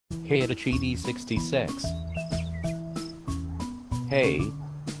okay Itachi D66. Hey.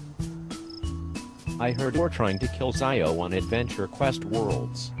 I heard you're trying to kill Zio on Adventure Quest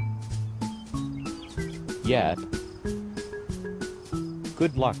Worlds. Yep.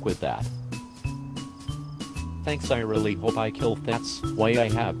 Good luck with that. Thanks, I really hope I kill that's why I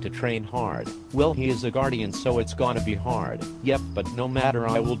have to train hard. Well, he is a guardian so it's gonna be hard. Yep, but no matter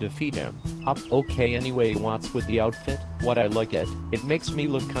I will defeat him. Okay, anyway, what's with the outfit? What I like it. It makes me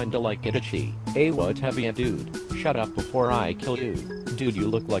look kinda like Itachi. Hey, what have ya, dude? Shut up before I kill you. Dude, you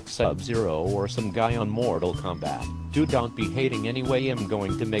look like Sub-Zero or some guy on Mortal Kombat. Dude, don't be hating anyway, I'm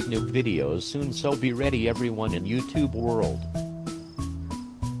going to make new videos soon, so be ready everyone in YouTube world.